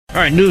All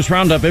right, News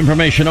Roundup,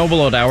 Information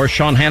Overload Hour,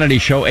 Sean Hannity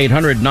Show,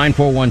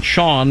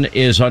 800-941-SEAN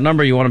is our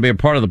number. You want to be a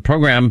part of the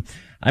program.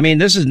 I mean,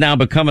 this is now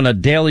becoming a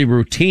daily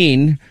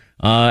routine,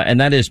 and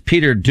that is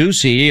Peter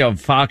Doocy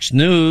of Fox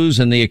News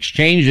and the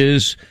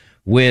exchanges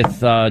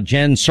with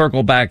Jen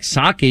Circleback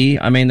Psaki.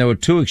 I mean, there were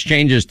two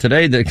exchanges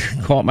today that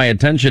caught my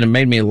attention and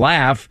made me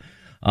laugh.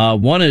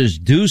 One is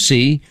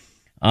Doocy,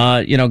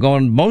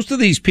 going, most of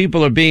these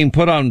people are being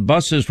put on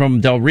buses from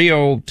Del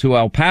Rio to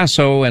El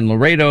Paso and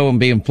Laredo and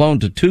being flown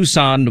to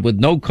Tucson with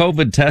no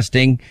COVID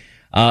testing,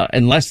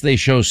 unless they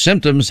show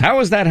symptoms. How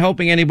is that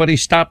helping anybody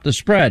stop the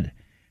spread?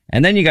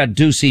 And then you got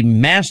Doocy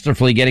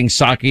masterfully getting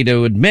Psaki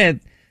to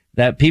admit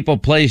that people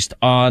placed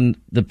on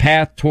the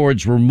path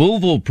towards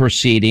removal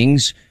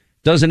proceedings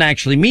doesn't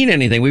actually mean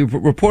anything. We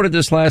reported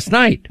this last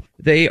night.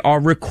 They are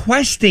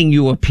requesting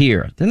you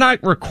appear. They're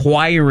not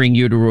requiring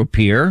you to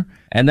appear.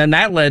 And then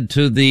that led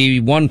to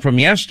the one from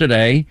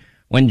yesterday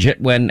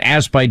when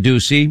asked by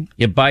Doocy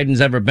if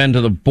Biden's ever been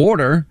to the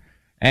border,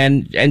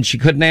 and she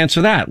couldn't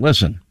answer that.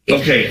 Listen.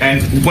 Okay,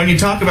 and when you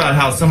talk about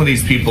how some of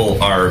these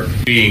people are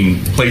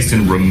being placed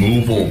in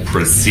removal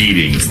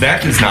proceedings,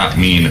 that does not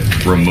mean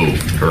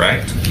removed,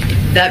 correct?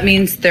 That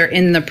means they're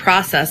in the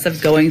process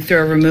of going through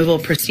a removal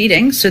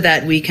proceeding so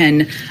that it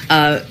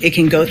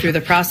can go through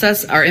the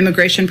process, our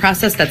immigration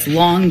process that's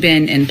long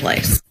been in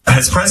place.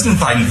 Has President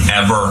Biden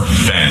ever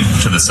been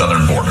to the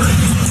southern border?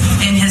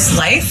 In his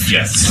life?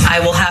 Yes.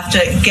 I will have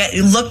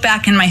to look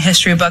back in my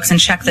history books and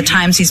check the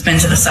times he's been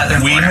to the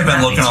southern border. We have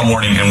been looking all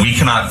morning, and we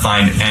cannot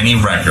find any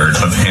record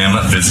of him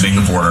visiting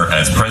the border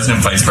as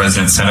president, vice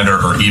president,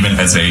 senator, or even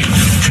as a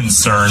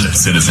concerned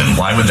citizen.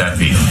 Why would that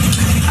be?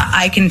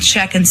 I can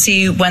check and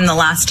see when the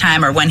last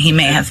time or when he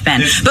may have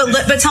been.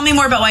 But tell me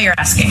more about why you're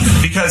asking.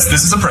 Because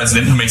this is a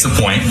president who makes a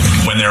point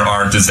when there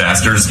are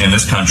disasters in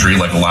this country,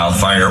 like a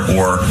wildfire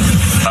or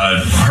a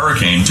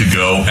hurricane, to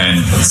go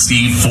and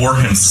see for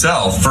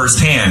himself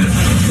firsthand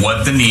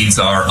what the needs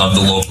are of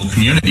the local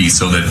community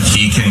so that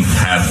he can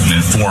have an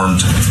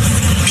informed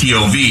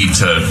POV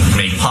to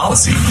make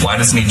policy. Why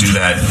doesn't he do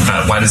that?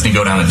 Why doesn't he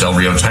go down to Del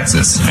Rio,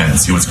 Texas and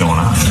see what's going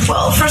on?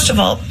 Well, first of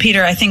all,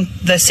 Peter, I think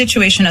the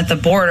situation at the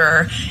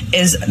border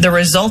is the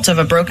result of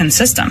a broken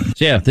system.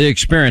 Yeah, the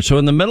experience. So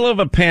in the middle of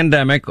a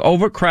pandemic,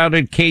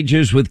 overcrowded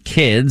cages with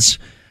kids,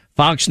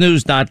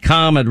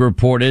 FoxNews.com had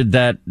reported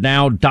that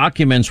now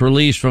documents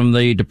released from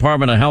the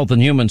Department of Health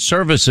and Human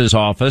Services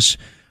Office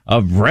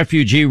of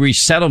Refugee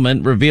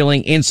Resettlement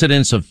revealing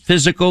incidents of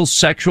physical,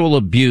 sexual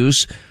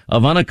abuse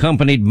of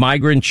unaccompanied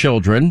migrant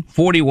children.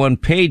 41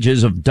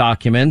 pages of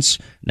documents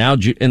now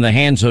in the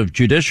hands of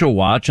Judicial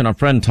Watch and our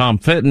friend Tom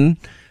Fitton.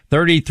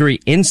 33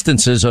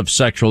 instances of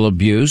sexual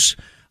abuse.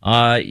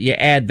 You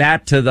add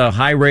that to the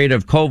high rate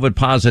of COVID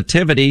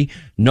positivity,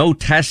 no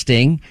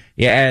testing.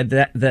 You add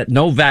that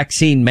no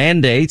vaccine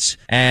mandates,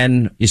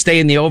 and you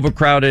stay in the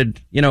overcrowded,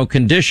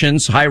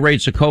 conditions, high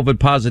rates of COVID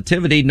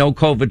positivity, no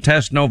COVID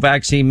test, no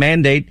vaccine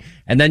mandate,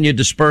 and then you're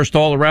dispersed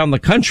all around the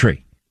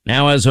country.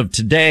 Now, as of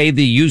today,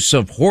 the use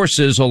of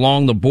horses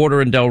along the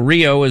border in Del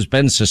Rio has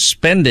been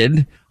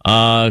suspended,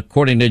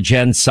 according to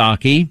Jen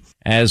Psaki,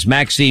 as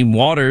Maxine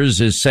Waters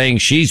is saying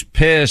she's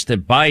pissed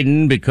at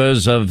Biden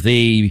because of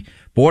the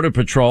Border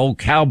Patrol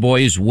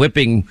cowboys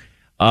whipping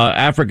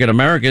African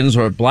Americans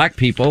or black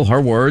people,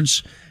 her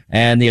words.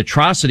 And the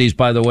atrocities,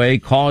 by the way,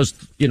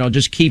 caused,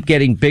 just keep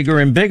getting bigger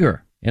and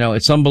bigger.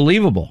 It's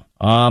unbelievable.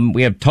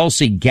 We have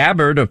Tulsi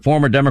Gabbard, a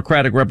former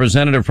Democratic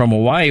representative from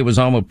Hawaii, was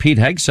on with Pete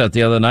Hegseth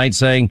the other night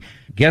saying,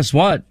 guess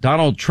what?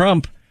 Donald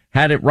Trump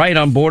had it right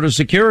on border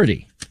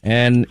security.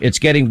 And it's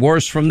getting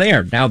worse from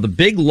there. Now, the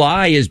big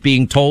lie is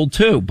being told,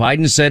 too.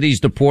 Biden said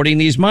he's deporting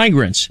these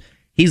migrants.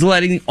 He's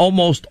letting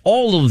almost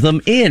all of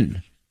them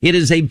in. It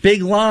is a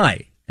big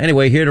lie.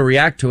 Anyway, here to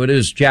react to it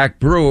is Jack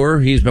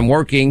Brewer. He's been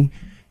working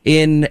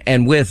in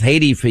and with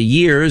Haiti for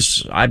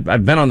years. I've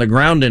been on the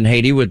ground in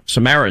Haiti with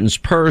Samaritan's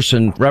Purse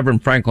and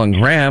Reverend Franklin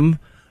Graham.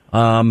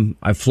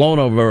 I've flown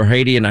over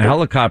Haiti in a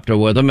helicopter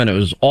with him, and it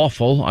was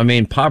awful. I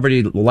mean,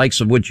 poverty, the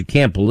likes of which you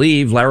can't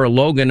believe. Lara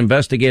Logan,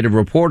 investigative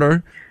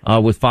reporter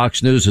with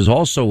Fox News, is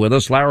also with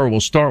us. Lara, we'll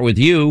start with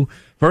you.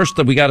 First,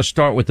 we got to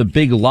start with the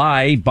big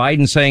lie.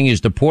 Biden saying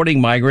he's deporting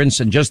migrants,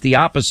 and just the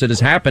opposite is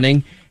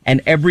happening. And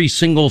every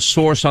single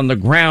source on the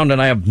ground, and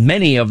I have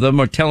many of them,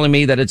 are telling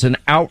me that it's an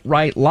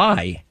outright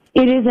lie.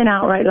 It is an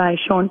outright lie,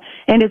 Sean.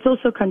 And it's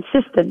also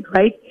consistent,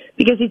 right?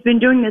 Because he's been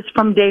doing this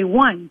from day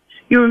one.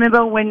 You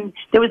remember when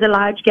there was a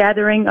large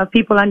gathering of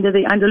people under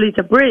the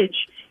Andalusia Bridge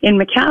in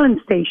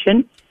McAllen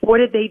Station, what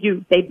did they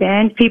do? They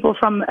banned people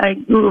from,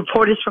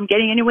 reporters from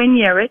getting anywhere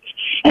near it,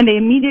 and they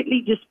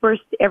immediately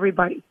dispersed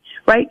everybody,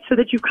 right? So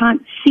that you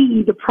can't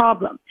see the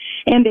problem.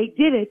 And they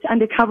did it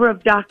under cover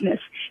of darkness.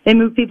 They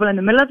moved people in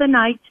the middle of the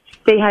night.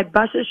 They had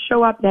buses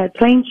show up. They had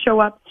planes show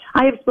up.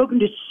 I have spoken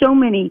to so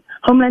many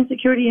Homeland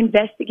Security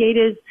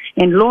investigators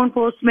and law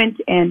enforcement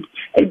and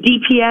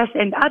DPS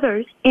and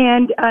others,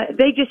 and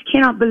they just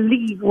cannot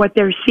believe what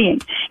they're seeing.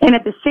 And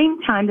at the same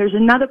time, there's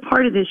another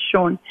part of this,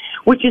 Sean,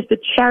 which is the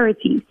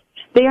charities.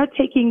 They are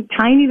taking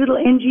tiny little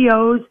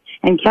NGOs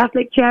and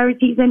Catholic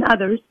charities and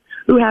others,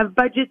 who have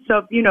budgets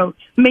of,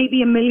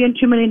 maybe $1 million,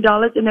 $2 million,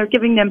 and they're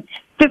giving them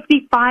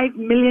 $55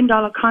 million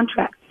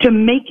contracts to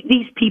make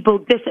these people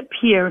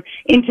disappear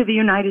into the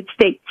United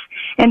States.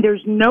 And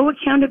there's no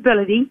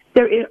accountability.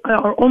 There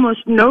are almost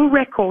no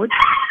records.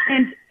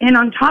 And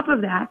on top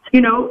of that,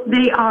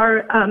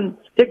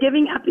 they're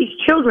giving up these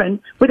children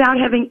without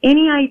having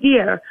any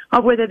idea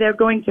of whether they're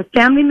going to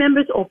family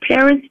members or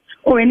parents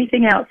or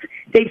anything else.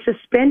 They've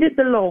suspended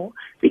the law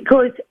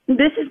because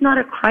this is not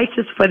a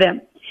crisis for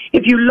them.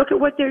 If you look at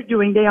what they're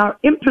doing, they are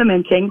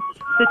implementing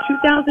the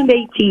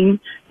 2018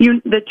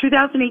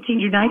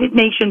 United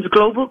Nations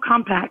Global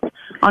Compact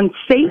on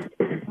safe,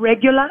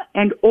 regular,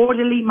 and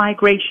orderly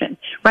migration,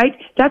 right?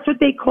 That's what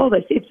they call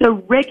this. It's a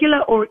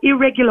regular or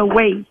irregular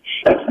way.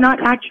 It's not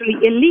actually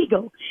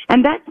illegal.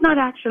 And that's not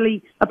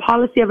actually a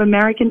policy of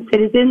American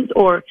citizens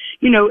or,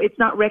 it's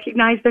not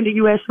recognized under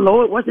U.S.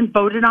 law. It wasn't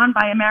voted on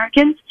by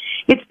Americans.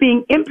 It's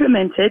being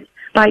implemented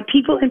by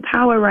people in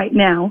power right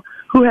now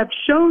who have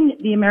shown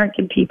the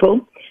American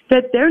people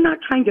that they're not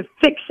trying to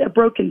fix a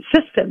broken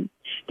system.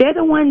 They're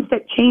the ones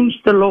that changed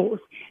the laws.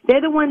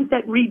 They're the ones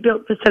that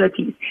rebuilt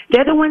facilities.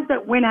 They're the ones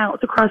that went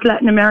out across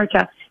Latin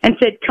America and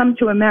said, come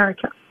to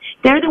America.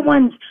 They're the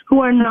ones who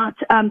are not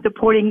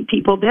deporting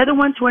people. They're the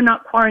ones who are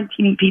not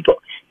quarantining people.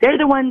 They're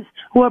the ones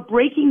who are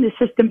breaking the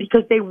system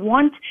because they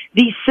want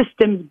these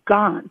systems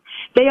gone.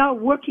 They are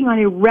working on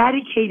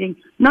eradicating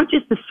not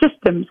just the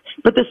systems,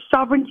 but the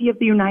sovereignty of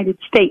the United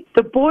States.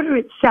 The border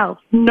itself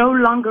no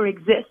longer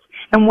exists.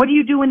 And what do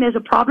you do when there's a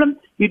problem?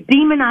 You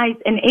demonize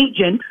an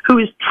agent who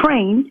is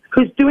trained,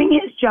 who's doing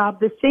his job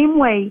the same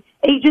way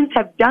agents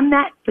have done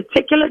that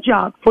particular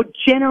job for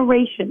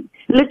generations,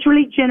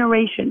 literally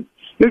generations.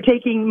 You're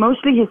taking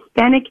mostly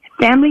Hispanic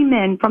family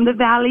men from the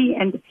valley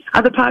and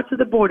other parts of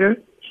the border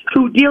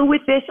who deal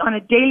with this on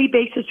a daily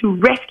basis, who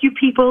rescue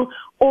people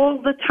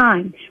all the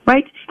time,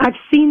 right? I've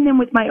seen them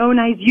with my own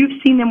eyes.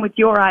 You've seen them with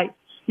your eyes.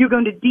 You're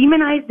going to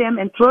demonize them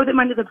and throw them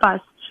under the bus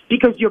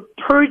because you're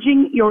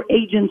purging your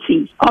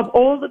agencies of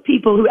all the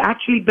people who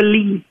actually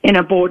believe in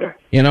a border.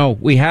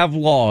 We have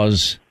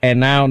laws, and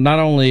now not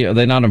only are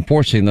they not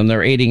enforcing them,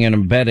 they're aiding and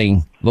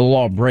abetting the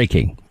law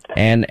breaking.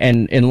 And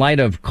in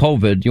light of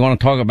COVID, you want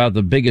to talk about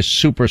the biggest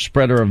super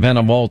spreader event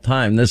of all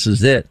time. This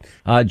is it.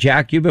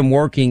 Jack, you've been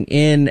working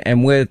in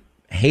and with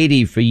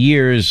Haiti for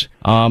years.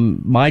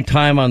 My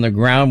time on the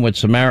ground with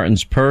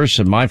Samaritan's Purse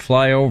and my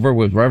flyover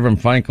with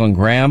Reverend Franklin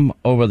Graham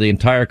over the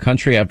entire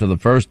country after the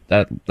first,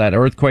 that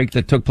earthquake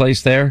that took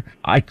place there.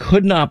 I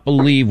could not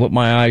believe what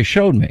my eyes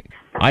showed me.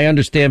 I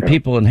understand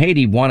people in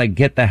Haiti want to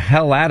get the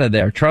hell out of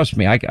there. Trust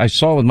me. I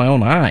saw it with my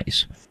own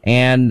eyes.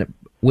 And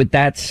with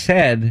that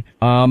said,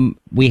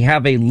 we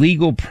have a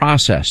legal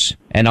process,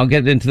 and I'll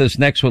get into this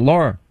next with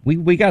Laura.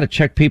 We got to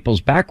check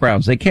people's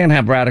backgrounds. They can't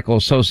have radical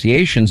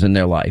associations in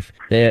their life.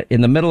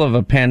 In the middle of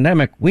a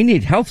pandemic, we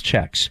need health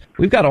checks.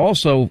 We've got to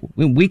also,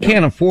 we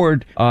can't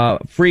afford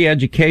free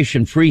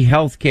education, free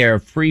health care,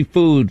 free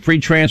food, free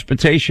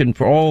transportation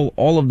for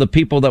all of the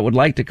people that would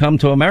like to come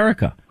to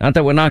America. Not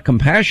that we're not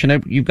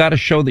compassionate. You've got to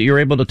show that you're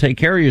able to take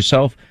care of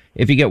yourself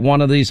if you get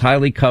one of these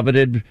highly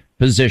coveted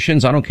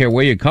positions. I don't care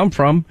where you come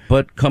from,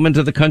 but come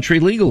into the country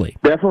legally.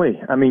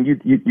 Definitely. I mean,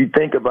 you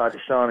think about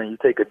it, Sean, and you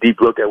take a deep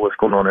look at what's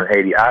going on in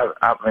Haiti. I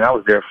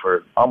was there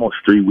for almost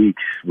 3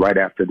 weeks right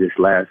after this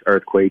last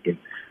earthquake, and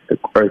the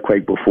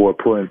earthquake before,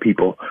 pulling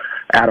people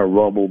out of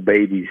rubble,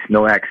 babies,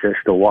 no access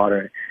to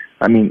water.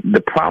 I mean,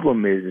 the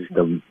problem is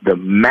the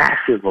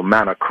massive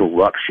amount of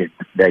corruption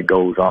that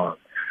goes on.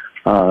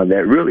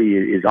 That really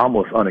is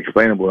almost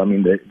unexplainable. I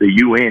mean, the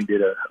UN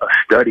did a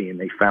study, and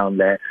they found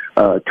that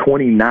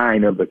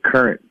 29 of the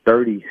current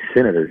 30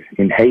 senators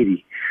in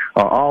Haiti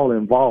are all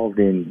involved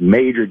in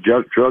major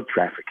drug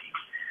trafficking.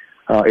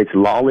 It's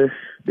lawless.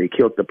 They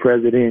killed the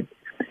president,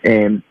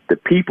 and the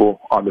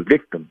people are the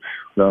victims,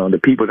 the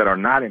people that are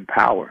not in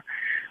power.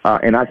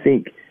 And I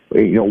think,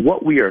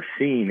 what we are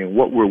seeing and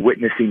what we're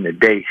witnessing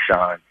today,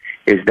 Sean,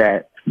 is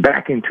that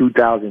back in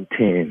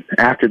 2010,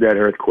 after that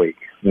earthquake,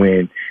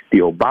 when the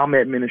Obama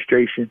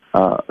administration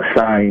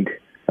assigned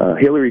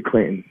Hillary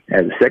Clinton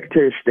as the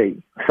Secretary of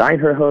State,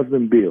 assigned her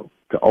husband Bill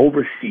to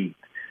oversee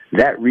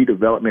that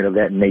redevelopment of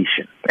that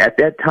nation. At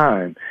that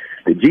time,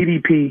 the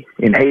GDP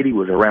in Haiti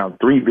was around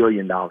 $3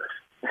 billion.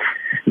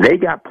 They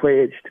got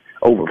pledged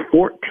over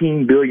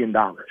 $14 billion.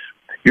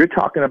 You're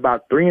talking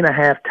about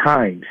 3.5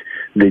 times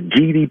the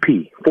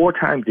GDP, 4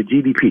 times the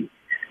GDP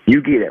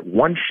you get at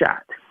one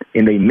shot.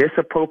 And they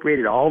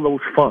misappropriated all those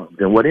funds.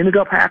 And what ended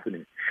up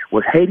happening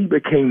was Haiti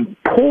became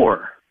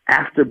poor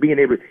after being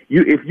able to,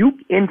 if you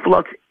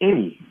influx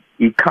any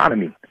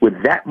economy with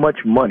that much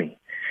money,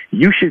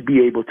 you should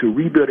be able to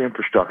rebuild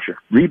infrastructure,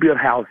 rebuild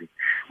housing,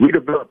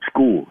 redevelop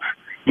schools,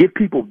 give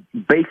people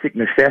basic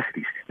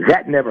necessities.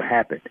 That never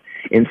happened.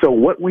 And so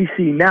what we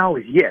see now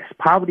is, yes,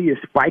 poverty is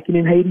spiking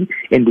in Haiti.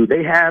 And do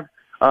they have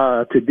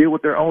to deal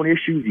with their own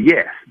issues?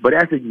 Yes. But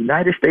as the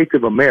United States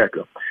of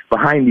America,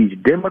 behind these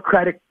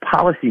democratic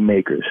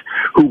policymakers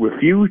who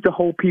refuse to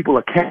hold people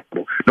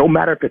accountable, no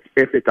matter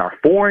if it's our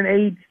foreign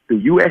aid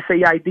through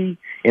USAID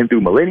and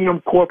through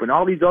Millennium Corp and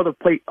all these other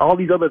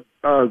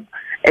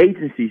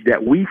agencies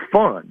that we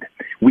fund.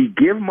 We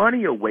give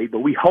money away, but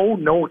we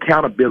hold no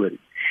accountability.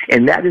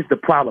 And that is the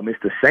problem.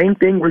 It's the same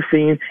thing we're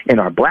seeing in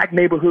our black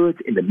neighborhoods,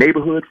 in the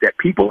neighborhoods that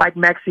people like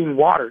Maxine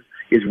Waters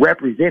is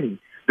representing.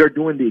 They're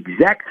doing the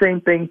exact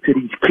same thing to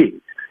these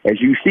kids. As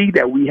you see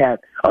that we have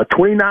a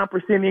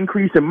 29%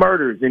 increase in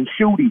murders and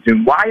shootings.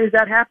 And why is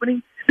that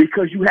happening?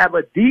 Because you have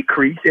a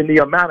decrease in the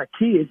amount of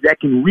kids that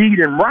can read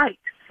and write.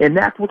 And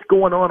that's what's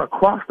going on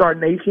across our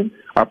nation.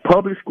 Our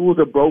public schools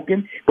are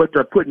broken, but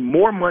they're putting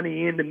more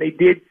money in than they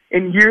did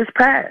in years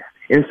past.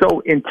 And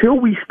so until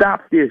we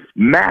stop this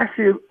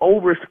massive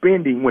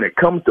overspending when it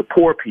comes to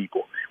poor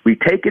people, we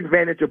take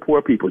advantage of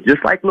poor people. Just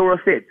like Laura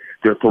said,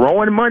 they're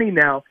throwing money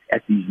now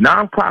at these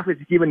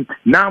nonprofits, giving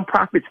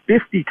nonprofits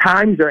 50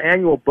 times their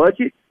annual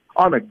budget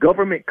on a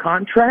government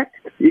contract.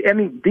 I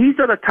mean, these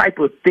are the type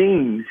of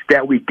things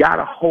that we got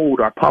to hold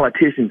our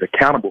politicians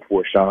accountable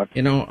for, Sean.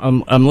 You know,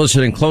 I'm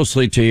listening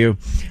closely to you.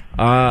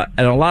 And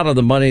a lot of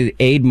the money,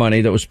 aid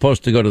money that was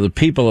supposed to go to the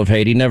people of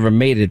Haiti never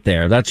made it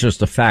there. That's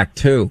just a fact,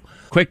 too.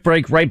 Quick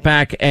break, right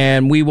back,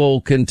 and we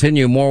will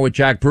continue more with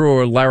Jack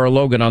Brewer, Lara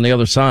Logan on the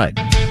other side.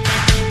 All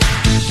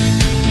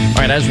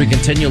right, as we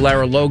continue,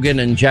 Lara Logan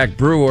and Jack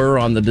Brewer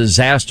on the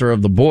disaster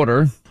of the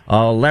border.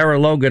 Lara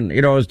Logan,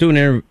 you know, I was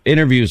doing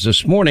interviews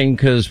this morning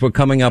because we're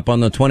coming up on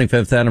the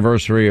 25th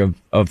anniversary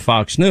of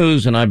Fox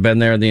News, and I've been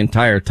there the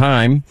entire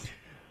time.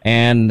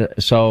 And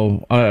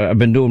so I've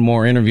been doing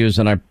more interviews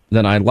than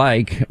I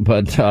like.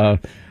 But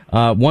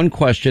one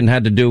question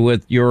had to do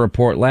with your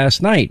report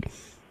last night.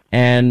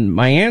 And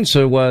my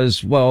answer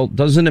was, well,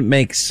 doesn't it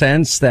make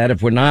sense that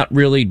if we're not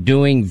really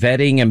doing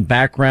vetting and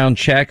background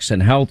checks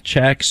and health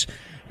checks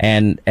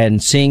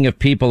and seeing if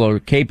people are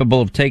capable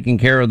of taking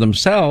care of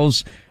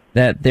themselves,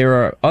 that there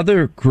are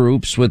other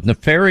groups with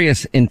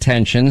nefarious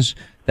intentions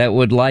that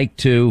would like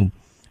to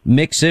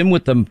mix in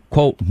with the,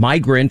 quote,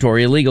 migrant or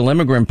illegal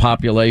immigrant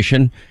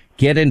population,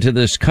 get into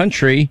this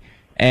country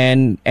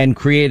and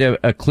create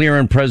a clear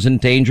and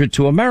present danger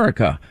to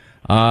America.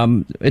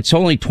 It's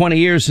only 20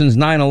 years since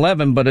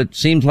 9/11, but it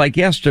seems like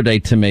yesterday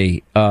to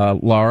me,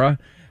 Laura.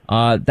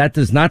 That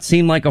does not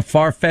seem like a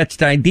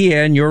far-fetched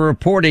idea, and you're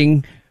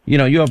reporting, you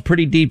know, you have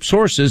pretty deep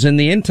sources in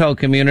the intel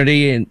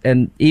community,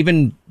 and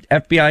even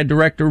FBI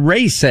Director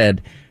Wray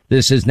said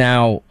this is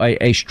now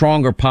a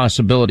stronger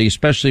possibility,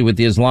 especially with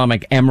the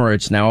Islamic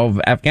Emirates now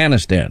of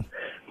Afghanistan.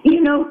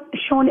 You know,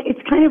 Sean,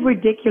 it's kind of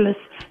ridiculous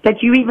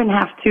that you even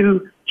have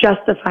to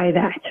justify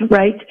that,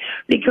 right?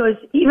 Because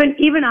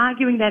even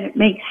arguing that it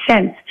makes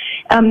sense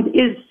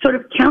is sort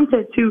of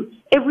counter to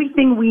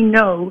everything we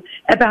know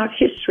about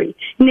history.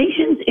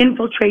 Nations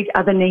infiltrate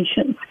other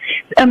nations.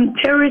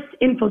 Terrorists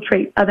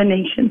infiltrate other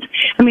nations.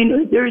 I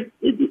mean, there's,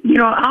 you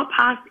know, our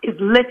past is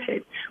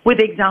littered with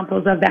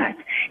examples of that.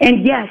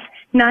 And yes,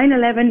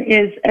 9/11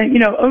 is, you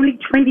know, only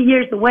 20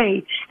 years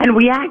away, and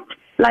we act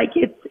like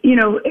it's, you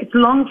know, it's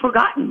long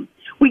forgotten.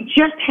 We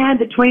just had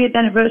the 20th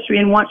anniversary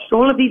and watched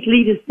all of these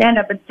leaders stand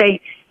up and say,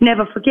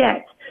 never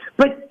forget.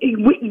 But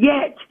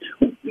yet,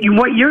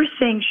 what you're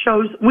saying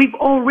shows we've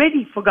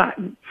already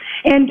forgotten.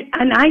 And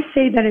I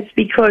say that it's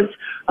because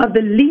of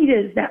the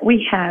leaders that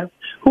we have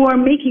who are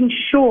making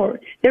sure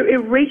they're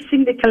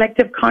erasing the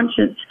collective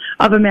conscience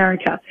of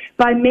America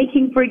by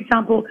making, for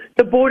example,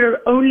 the border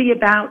only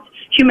about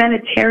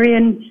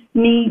humanitarian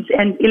needs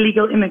and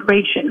illegal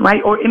immigration,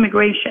 right, or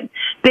immigration.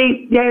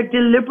 They're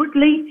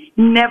deliberately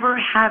never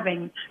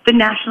having the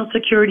national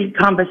security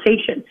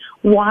conversation.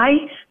 Why?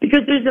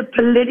 Because there's a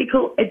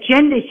political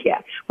agenda here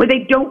where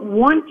they don't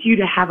want you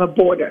to have a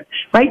border,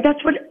 right?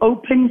 That's what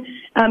Open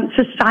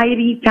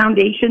Society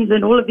Foundations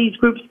and all of these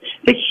groups,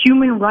 the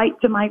human right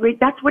to migrate,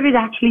 that's what it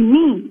actually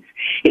means,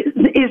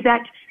 is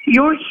that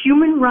your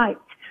human right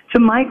to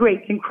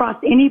migrate and cross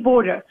any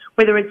border,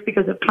 whether it's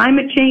because of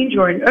climate change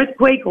or an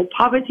earthquake or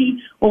poverty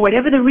or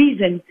whatever the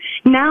reason,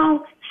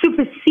 now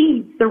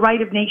supersedes the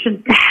right of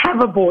nations to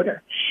have a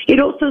border. It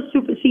also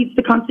supersedes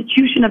the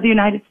Constitution of the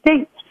United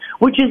States,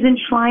 which is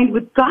enshrined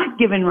with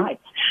God-given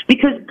rights,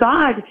 because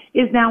God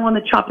is now on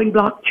the chopping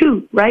block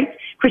too, right?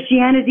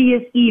 Christianity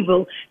is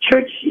evil.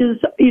 Churches,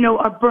 you know,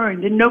 are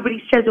burned and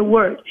nobody says a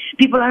word.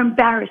 People are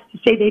embarrassed to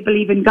say they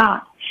believe in God.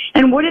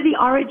 And what are the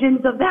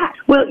origins of that?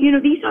 Well, you know,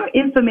 these are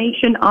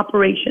information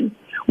operations.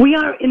 We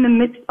are in the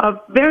midst of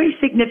very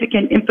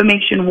significant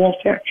information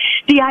warfare.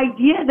 The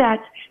idea that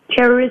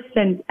terrorists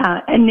and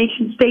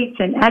nation states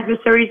and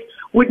adversaries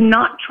would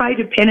not try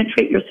to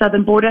penetrate your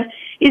southern border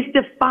is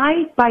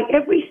defied by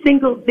every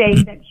single day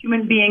that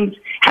human beings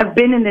have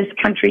been in this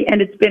country, and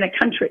it's been a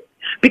country.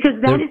 Because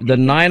that is the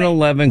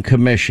 9/11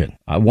 Commission.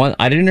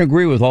 I didn't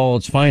agree with all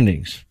its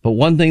findings, but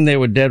one thing they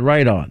were dead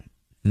right on.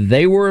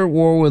 They were at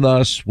war with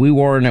us. We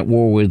weren't at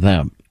war with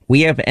them.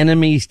 We have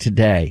enemies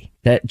today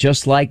that,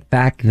 just like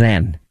back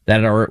then,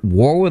 that are at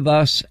war with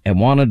us and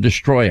want to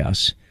destroy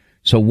us.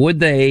 So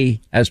would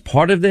they, as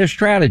part of their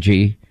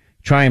strategy,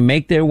 try and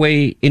make their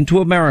way into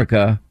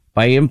America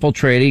by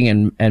infiltrating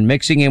and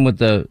mixing in with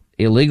the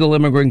illegal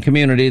immigrant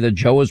community that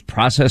Joe is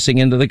processing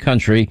into the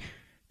country.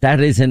 That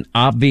is an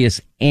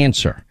obvious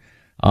answer.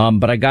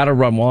 But I got to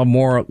run. We'll have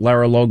more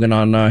Lara Logan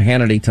on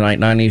Hannity tonight,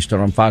 9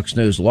 Eastern on Fox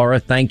News. Laura,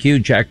 thank you.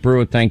 Jack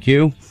Brewer, thank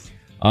you.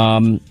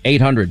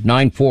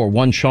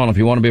 800-941-SEAN if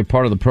you want to be a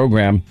part of the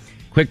program.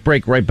 Quick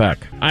break, right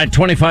back. All right,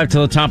 25 to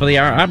the top of the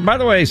hour. By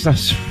the way,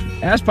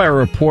 asked by a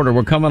reporter,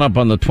 we're coming up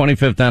on the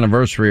 25th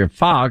anniversary of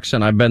Fox,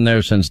 and I've been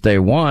there since day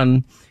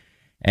one.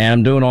 And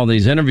I'm doing all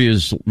these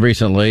interviews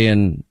recently,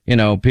 and, you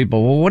know,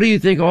 people, well, what do you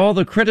think of all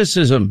the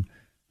criticism?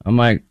 I'm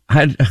like,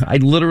 I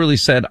literally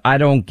said, I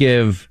don't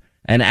give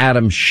an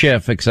Adam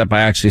Schiff, except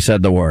I actually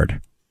said the word.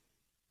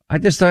 I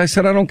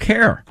said, I don't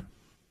care.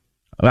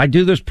 I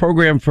do this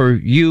program for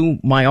you,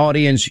 my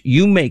audience.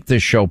 You make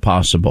this show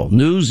possible.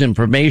 News,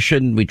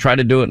 information. We try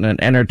to do it in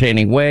an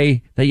entertaining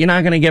way that you're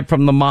not going to get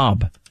from the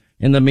mob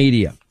in the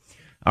media.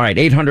 All right,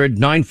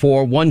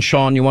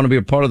 800-941-SEAN. You want to be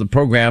a part of the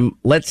program.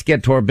 Let's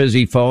get to our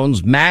busy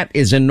phones. Matt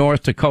is in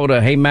North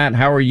Dakota. Hey, Matt,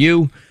 how are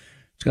you?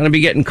 It's going to be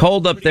getting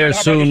cold up there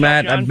soon,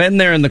 Matt. I've been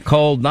there in the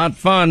cold. Not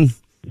fun.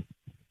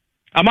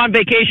 I'm on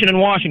vacation in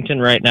Washington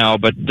right now,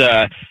 but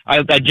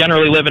I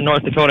generally live in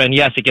North Dakota, and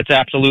yes, it gets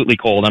absolutely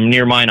cold. I'm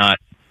near Minot.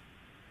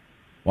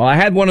 Well, I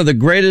had one of the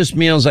greatest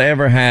meals I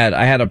ever had.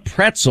 I had a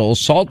pretzel,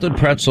 salted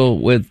pretzel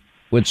with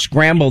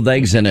scrambled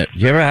eggs in it.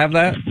 Did you ever have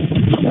that?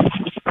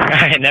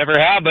 I never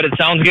have, but it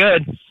sounds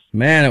good.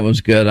 Man, it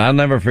was good. I'll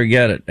never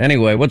forget it.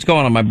 Anyway, what's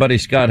going on, my buddy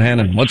Scott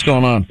Hannon? What's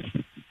going on?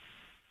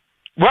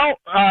 Well,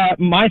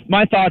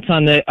 my thoughts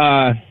on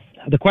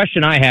the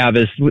question I have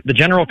is the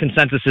general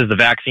consensus is the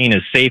vaccine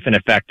is safe and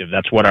effective.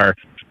 That's what our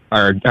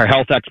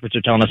health experts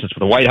are telling us. It's what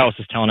the White House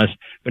is telling us.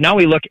 But now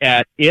we look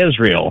at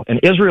Israel, and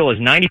Israel is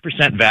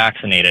 90%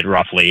 vaccinated,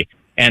 roughly,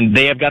 and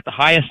they have got the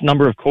highest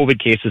number of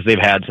COVID cases they've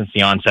had since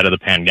the onset of the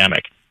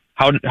pandemic.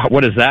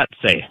 What does that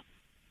say?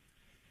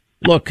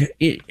 Look,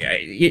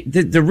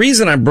 the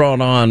reason I brought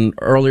on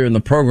earlier in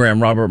the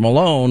program Robert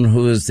Malone,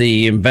 who is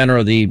the inventor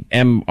of the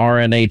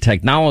mRNA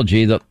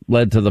technology that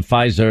led to the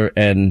Pfizer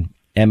and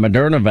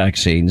Moderna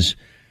vaccines,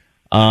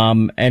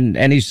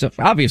 and he's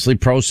obviously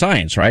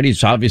pro-science, right?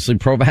 He's obviously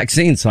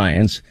pro-vaccine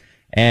science,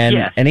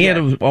 and he had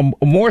a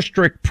more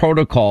strict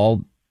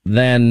protocol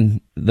than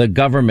the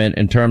government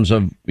in terms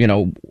of, you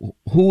know,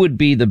 who would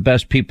be the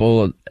best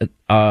people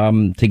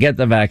to get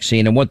the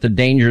vaccine and what the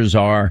dangers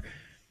are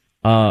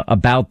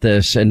about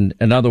this, and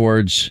in other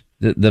words,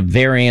 the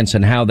variants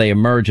and how they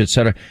emerge, et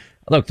cetera.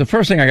 Look, the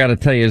first thing I got to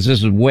tell you is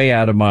this is way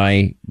out of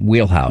my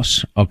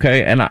wheelhouse,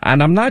 okay? And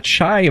I'm not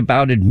shy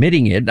about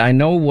admitting it. I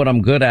know what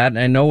I'm good at, and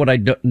I know what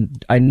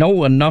I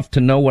know enough to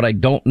know what I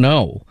don't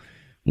know,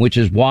 which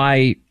is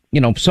why,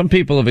 you know, some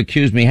people have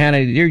accused me,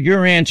 Hannah,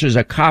 your answer is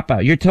a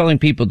cop-out. You're telling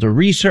people to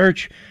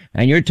research,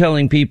 and you're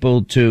telling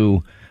people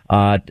to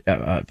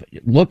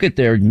look at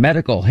their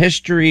medical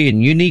history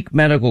and unique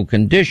medical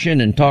condition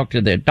and talk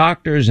to their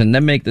doctors and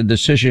then make the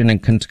decision in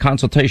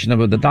consultation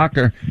with the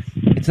doctor.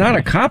 It's not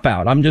a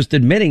cop-out. I'm just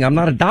admitting I'm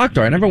not a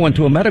doctor. I never went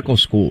to a medical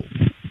school.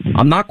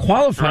 I'm not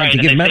qualified to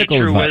give medical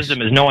advice. True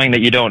wisdom is knowing that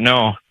you don't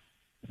know.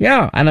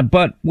 Yeah,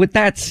 but with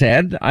that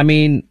said, I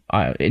mean,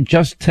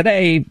 just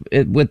today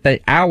with the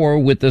hour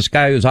with this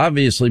guy who's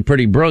obviously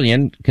pretty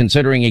brilliant,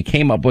 considering he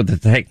came up with the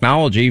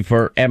technology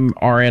for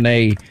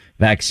mRNA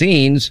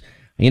vaccines.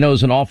 He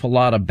knows an awful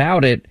lot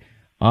about it,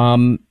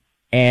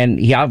 and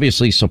he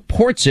obviously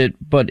supports it,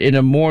 but in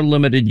a more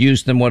limited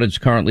use than what it's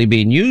currently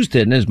being used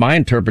in, is my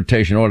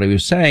interpretation of what he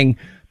was saying.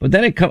 But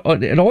then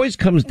it always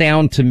comes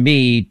down to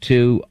me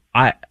to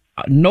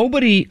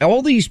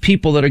all these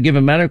people that are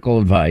giving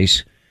medical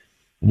advice,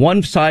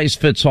 one size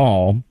fits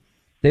all.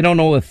 They don't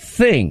know a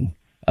thing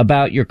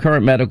about your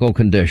current medical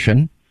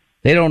condition.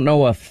 They don't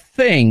know a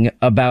thing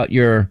about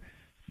your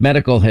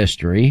medical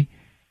history,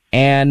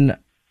 and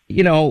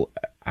you know.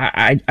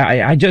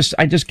 I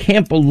just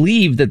can't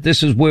believe that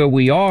this is where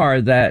we are,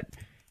 that,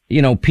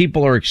 you know,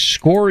 people are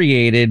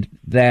excoriated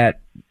that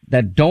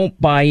don't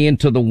buy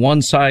into the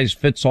one size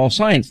fits all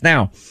science.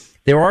 Now,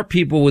 there are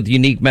people with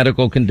unique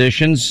medical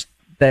conditions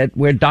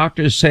where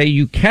doctors say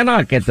you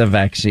cannot get the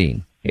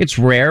vaccine. It's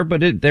rare,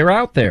 but they're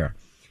out there.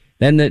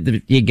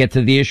 Then you get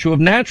to the issue of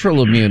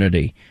natural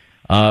immunity,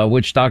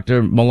 which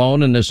Dr.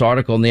 Malone in this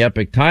article in the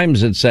Epoch Times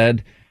had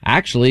said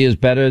actually is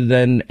better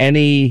than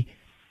any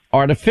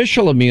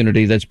artificial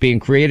immunity that's being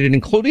created,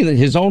 including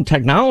his own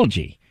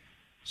technology.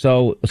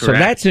 So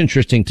that's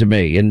interesting to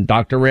me. And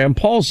Dr. Rand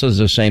Paul says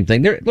the same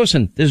thing.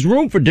 Listen, there's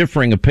room for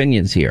differing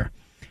opinions here.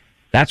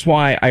 That's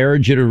why I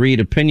urge you to read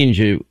opinions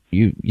you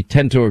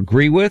tend to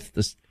agree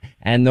with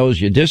and those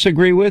you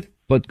disagree with,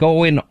 but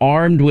go in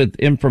armed with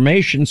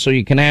information so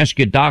you can ask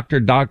your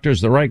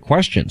doctors the right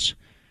questions.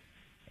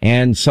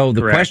 And so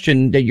the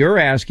question that you're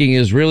asking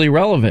is really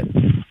relevant.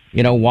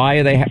 You know, why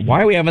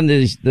are we having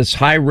this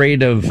high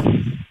rate of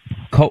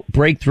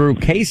breakthrough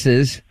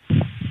cases?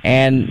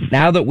 And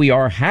now that we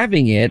are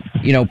having it,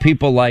 you know,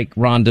 people like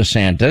Ron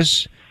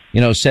DeSantis,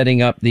 you know,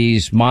 setting up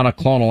these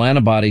monoclonal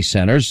antibody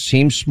centers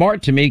seems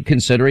smart to me,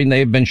 considering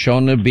they've been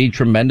shown to be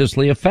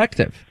tremendously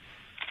effective.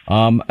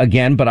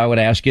 Again, but I would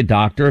ask you,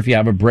 doctor, if you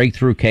have a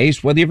breakthrough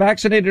case, whether you're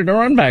vaccinated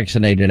or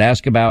unvaccinated,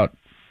 ask about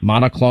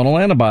monoclonal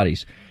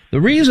antibodies.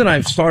 The reason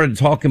I've started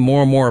talking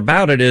more and more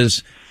about it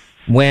is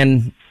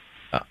when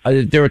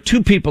there are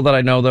two people that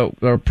I know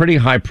that are pretty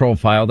high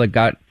profile that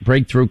got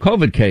breakthrough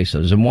COVID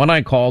cases. And one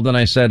I called and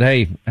I said,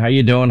 hey, how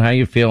you doing? How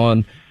you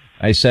feeling?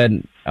 I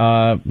said,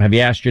 have you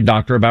asked your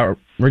doctor about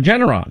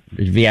Regeneron?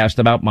 Have you asked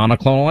about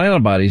monoclonal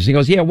antibodies? He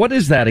goes, yeah, what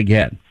is that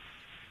again?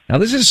 Now,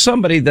 this is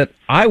somebody that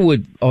I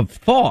would have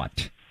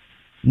thought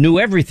knew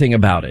everything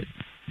about it,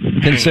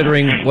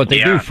 considering what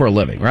they do for a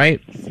living,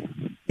 right?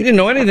 He didn't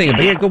know anything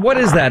about it. He go, what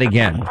is that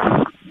again?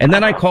 And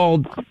then I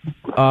called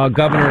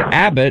Governor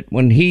Abbott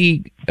when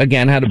he,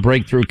 again, had a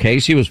breakthrough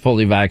case. He was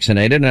fully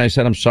vaccinated. And I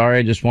said, I'm sorry.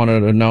 I just wanted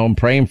to know I'm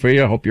praying for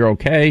you. I hope you're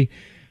okay.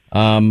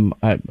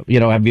 Have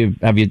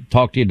you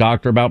talked to your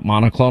doctor about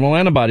monoclonal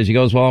antibodies? He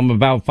goes, well, I'm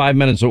about 5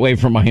 minutes away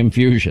from my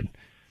infusion.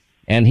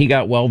 And he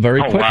got well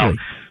very quickly. Wow.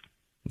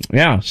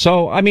 Yeah.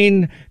 So, I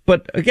mean,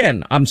 but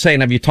again, I'm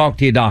saying, have you talked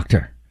to your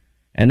doctor?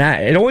 And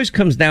that, it always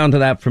comes down to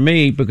that for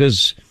me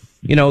because,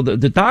 you know, the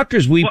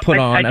doctors we put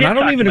on, and I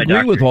don't even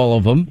agree with all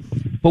of them,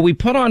 but we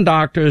put on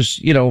doctors,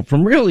 you know,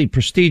 from really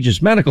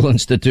prestigious medical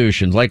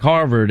institutions like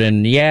Harvard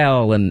and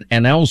Yale and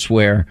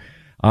elsewhere.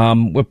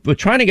 We're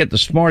trying to get the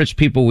smartest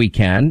people we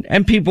can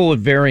and people with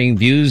varying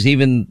views,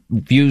 even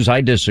views I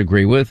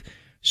disagree with,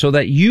 so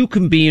that you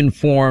can be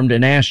informed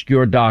and ask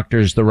your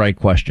doctors the right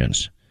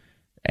questions.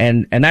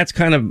 And that's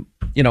kind of,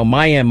 you know,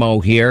 my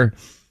MO here.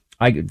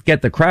 I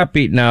get the crap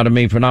beaten out of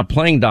me for not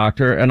playing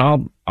doctor, and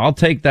I'll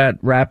take that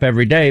rap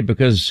every day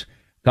because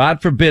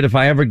God forbid if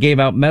I ever gave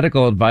out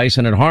medical advice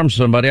and it harmed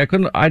somebody,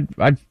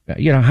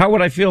 how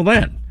would I feel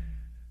then?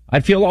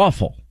 I'd feel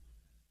awful.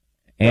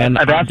 And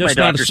I'm just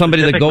not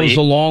somebody that goes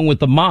along with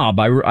the mob.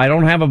 I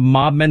don't have a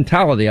mob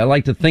mentality. I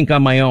like to think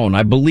on my own.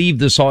 I believe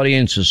this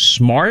audience is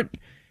smart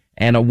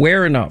and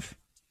aware enough.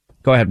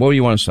 Go ahead. What do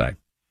you want to say?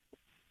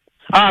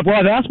 Well,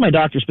 I've asked my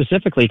doctor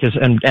specifically because,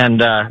 and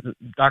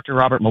Dr.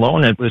 Robert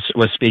Malone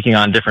was speaking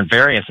on different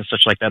variants and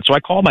such like that. So I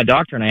called my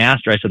doctor and I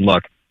asked her, I said,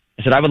 look,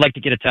 I would like to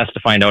get a test to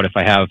find out if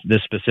I have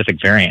this specific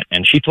variant.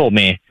 And she told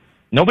me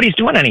nobody's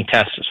doing any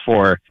tests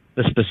for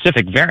the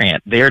specific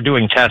variant. They are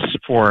doing tests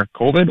for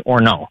COVID or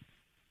no.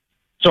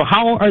 So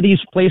how are these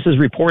places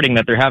reporting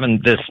that they're having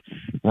this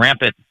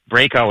rampant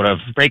breakthrough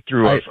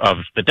of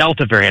the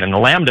Delta variant and the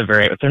Lambda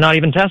variant if they're not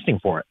even testing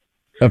for it?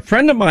 A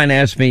friend of mine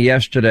asked me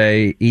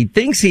yesterday, he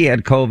thinks he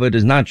had COVID,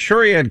 is not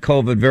sure he had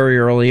COVID very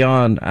early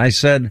on. I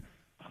said,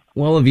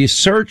 well, have you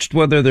searched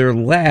whether there are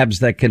labs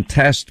that can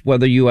test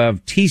whether you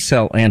have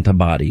T-cell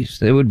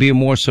antibodies? It would be a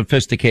more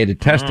sophisticated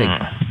testing.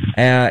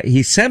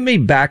 He sent me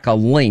back a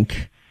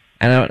link,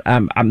 and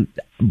I'm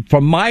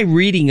from my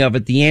reading of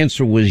it, the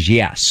answer was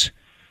yes.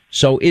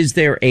 So is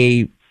there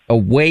a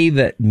way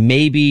that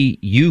maybe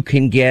you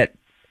can get,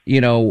 you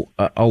know,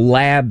 a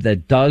lab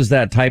that does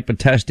that type of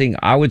testing?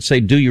 I would say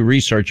do your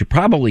research. You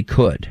probably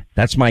could.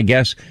 That's my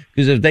guess.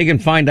 Because if they can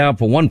find out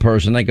for one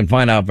person, they can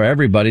find out for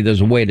everybody. There's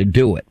a way to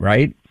do it,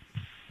 right?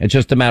 It's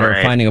just a matter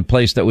of finding a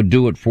place that would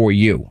do it for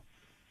you.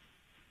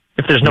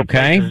 If there's no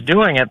places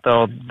doing it,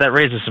 though, that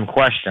raises some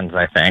questions,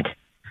 I think.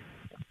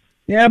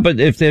 Yeah, but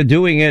if they're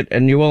doing it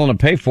and you're willing to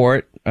pay for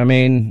it, I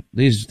mean,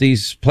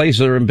 these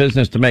places are in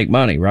business to make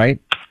money, right?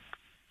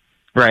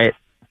 Right.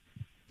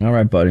 All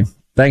right, buddy.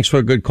 Thanks for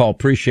a good call.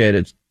 Appreciate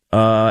it.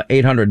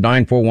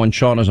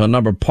 800-941-SEAN is our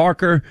number.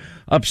 Parker,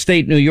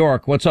 upstate New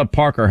York. What's up,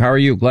 Parker? How are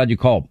you? Glad you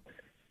called.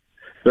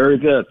 Very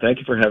good. Thank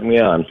you for having me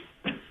on.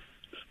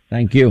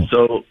 Thank you.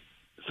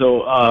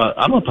 So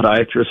I'm a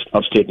podiatrist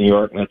upstate New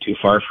York, not too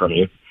far from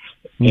you.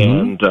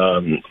 Mm-hmm.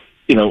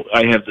 And,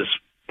 I have this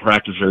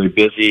practice very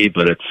busy,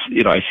 but it's,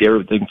 I see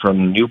everything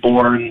from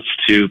newborns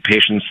to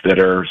patients that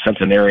are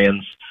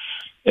centenarians.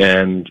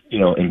 And,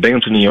 in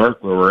Binghamton, New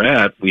York, where we're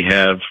at, we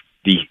have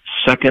the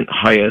second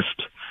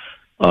highest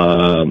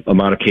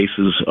amount of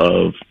cases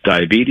of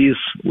diabetes.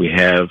 We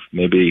have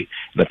maybe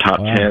the top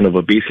 10 of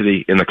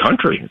obesity in the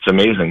country. It's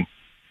amazing.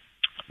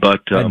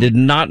 But I did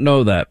not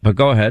know that, but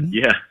go ahead.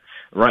 Yeah,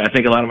 right. I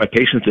think a lot of my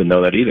patients didn't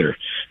know that either.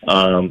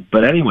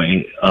 But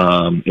anyway,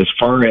 as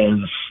far as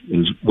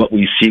what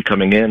we see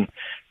coming in,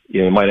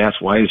 you might ask,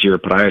 why is your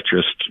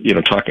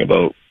podiatrist, talking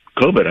about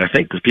COVID? I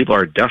think because people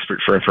are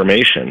desperate for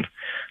information.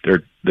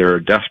 They're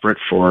desperate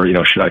for,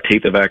 should I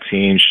take the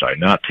vaccine? Should I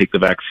not take the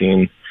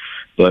vaccine?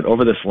 But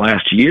over this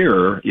last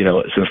year,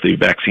 since the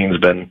vaccine's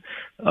been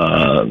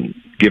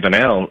given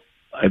out,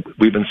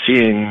 we've been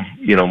seeing,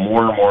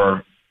 more and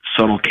more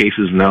subtle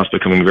cases. Now it's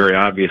becoming very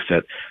obvious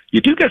that you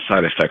do get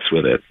side effects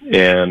with it.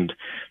 And,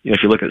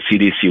 if you look at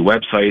CDC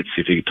websites,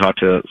 if you talk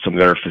to some of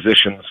their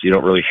physicians, you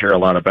don't really hear a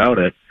lot about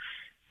it.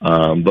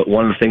 But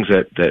one of the things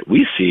that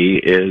we see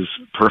is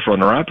peripheral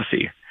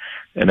neuropathy.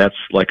 And that's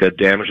like a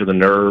damage of the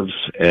nerves.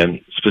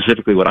 And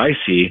specifically what I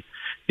see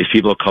is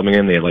people coming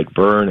in, they have like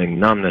burning,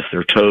 numbness,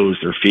 their toes,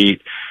 their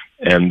feet.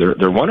 And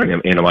they're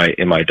wondering, am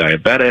I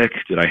diabetic?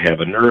 Did I have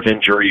a nerve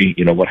injury?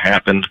 What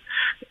happened?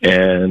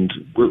 And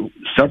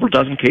several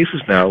dozen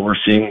cases now we're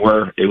seeing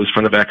where it was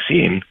from the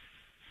vaccine.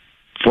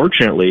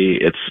 Fortunately,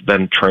 it's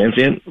been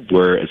transient,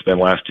 where it's been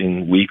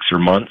lasting weeks or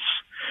months,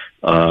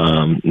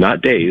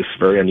 not days,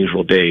 very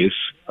unusual days.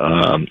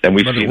 And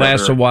but it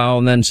lasts a while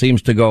and then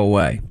seems to go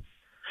away.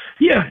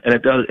 Yeah, and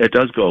it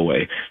does go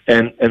away.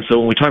 And so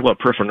when we talk about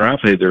peripheral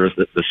neuropathy, there's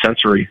the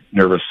sensory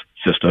nervous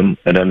system,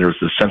 and then there's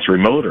the sensory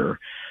motor.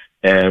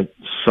 And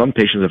some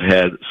patients have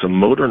had some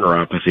motor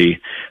neuropathy.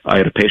 I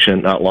had a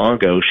patient not long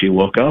ago. She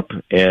woke up,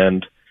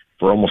 and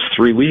for almost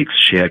 3 weeks,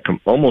 she had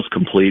almost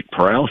complete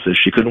paralysis.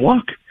 She couldn't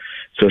walk.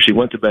 So she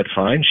went to bed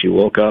fine. She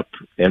woke up,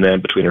 and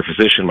then between her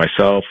physician,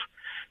 myself,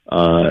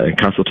 in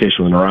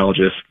consultation with a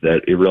neurologist,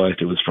 that he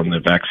realized it was from the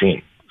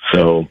vaccine.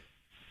 So,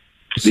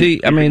 see,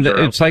 I mean,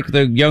 it's like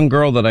the young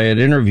girl that I had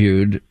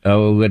interviewed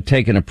who had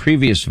taken a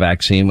previous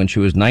vaccine when she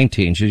was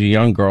 19. She was a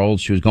young girl.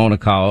 She was going to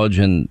college,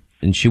 and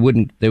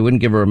they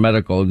wouldn't give her a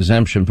medical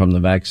exemption from the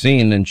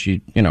vaccine. And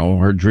she,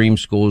 her dream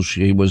school,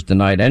 she was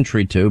denied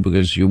entry to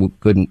because you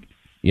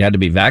had to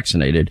be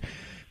vaccinated.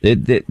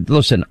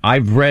 Listen,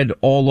 I've read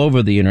all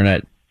over the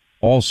internet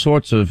all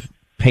sorts of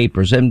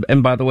papers, and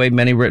by the way,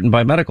 many written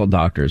by medical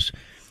doctors.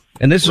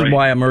 And this is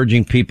why I'm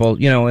urging people,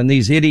 and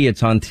these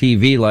idiots on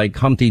TV like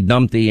Humpty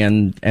Dumpty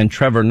and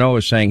Trevor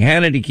Noah saying,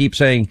 Hannity keeps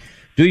saying,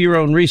 do your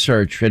own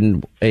research.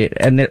 And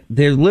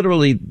they're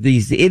literally,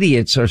 these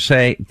idiots are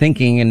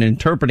thinking and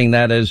interpreting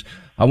that as,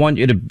 I want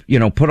you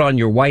to, put on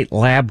your white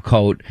lab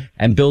coat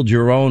and build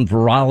your own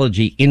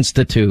virology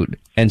institute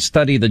and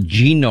study the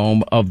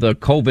genome of the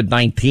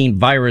COVID-19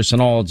 virus and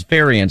all its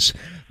variants.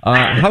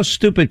 How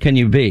stupid can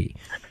you be?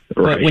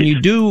 Right. But when you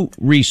do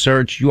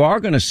research, you are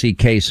going to see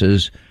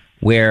cases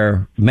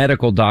where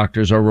medical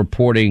doctors are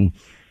reporting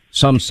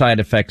some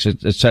side effects,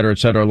 et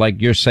cetera, like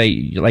you say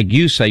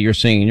you're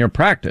seeing in your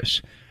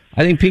practice.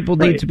 I think people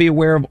need to be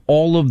aware of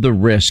all of the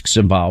risks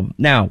involved.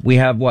 Now, we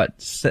have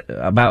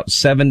about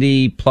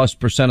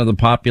 70+% of the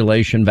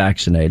population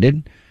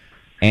vaccinated.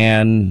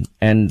 And,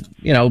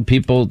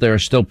 there are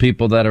still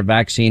people that are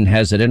vaccine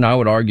hesitant. I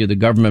would argue the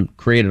government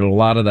created a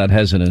lot of that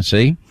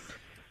hesitancy.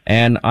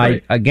 And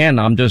I'm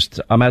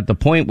at the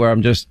point where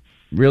I'm just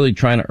really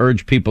trying to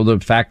urge people to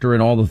factor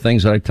in all the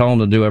things that I tell them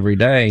to do every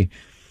day.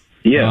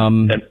 Yeah.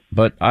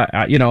 But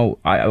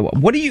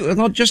what do you,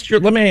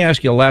 let me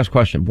ask you a last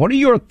question. What are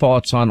your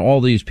thoughts on all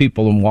these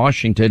people in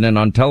Washington and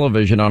on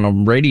television,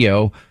 on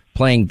radio,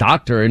 playing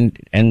doctor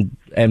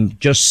and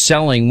just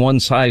selling one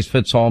size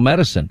fits all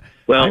medicine?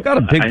 Well, I've got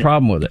a big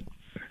problem with it.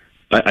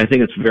 I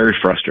think it's very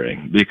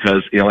frustrating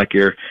because, like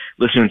you're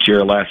listening to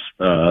your last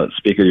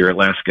speaker, your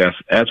last guest,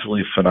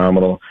 absolutely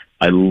phenomenal.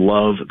 I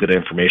love good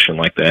information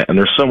like that. And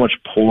there's so much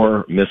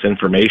poor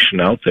misinformation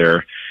out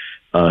there,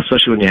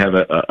 especially when you have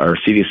our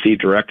CDC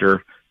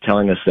director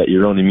telling us that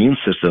your own immune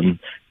system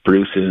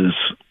produces,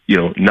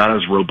 not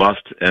as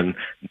robust and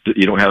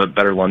you don't have a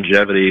better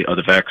longevity of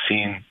the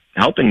vaccine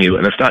helping you.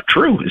 And it's not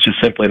true. It's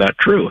just simply not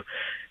true.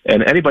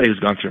 And anybody who's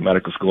gone through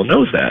medical school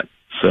knows that.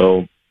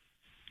 So,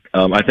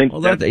 I think,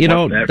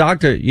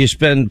 doctor, you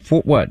spend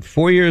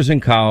 4 years in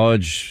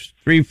college,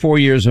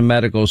 3-4 years in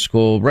medical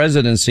school,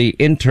 residency,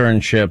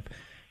 internship.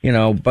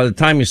 By the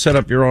time you set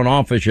up your own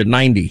office, you're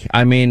 90.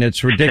 I mean,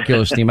 it's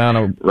ridiculous the amount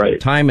of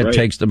time it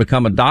takes to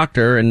become a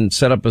doctor and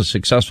set up a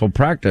successful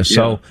practice. Yeah.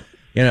 So,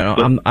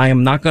 I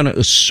am not going to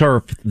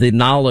usurp the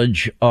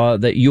knowledge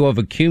that you have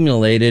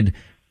accumulated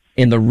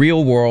in the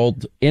real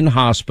world, in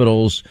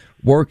hospitals,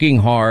 working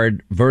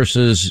hard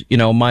versus,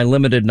 my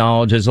limited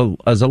knowledge as a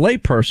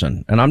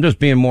layperson. And I'm just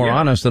being more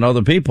honest than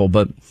other people,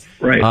 but,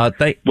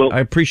 I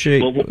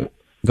appreciate, go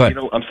ahead.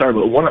 I'm sorry,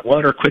 but one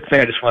other quick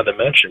thing I just wanted to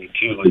mention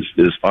too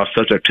is off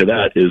subject to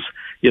that is,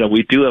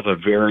 we do have a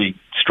very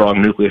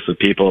strong nucleus of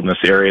people in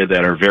this area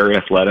that are very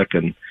athletic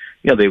and,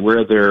 they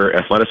wear their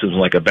athleticism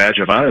like a badge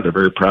of honor. They're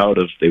very proud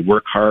of, they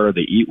work hard,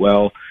 they eat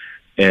well.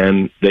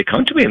 And they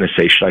come to me and they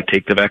say, should I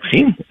take the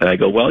vaccine? And I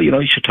go, well, you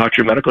should talk to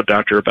your medical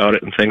doctor about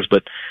it and things,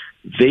 but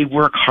they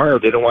work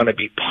hard. They don't want to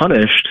be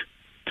punished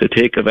to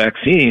take a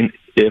vaccine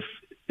if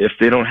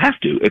they don't have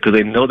to, because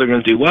they know they're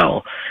going to do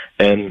well.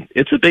 And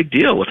it's a big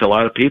deal with a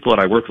lot of people. And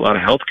I work with a lot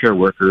of healthcare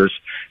workers,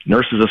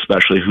 nurses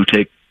especially, who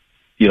take,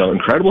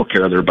 incredible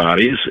care of their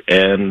bodies.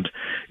 And,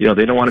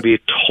 they don't want to be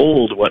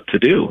told what to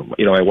do.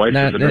 My wife is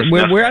a nurse.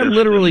 We're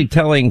literally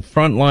telling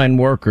frontline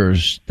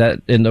workers that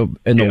in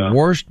the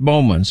worst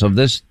moments of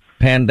this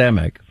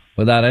pandemic,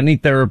 without any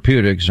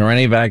therapeutics or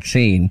any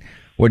vaccine,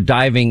 we're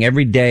diving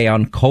every day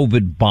on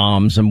COVID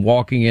bombs and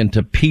walking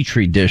into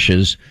petri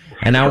dishes.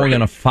 And now we're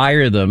going to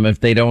fire them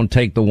if they don't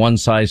take the one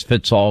size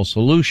fits all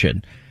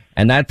solution.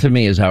 And that to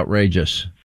me is outrageous.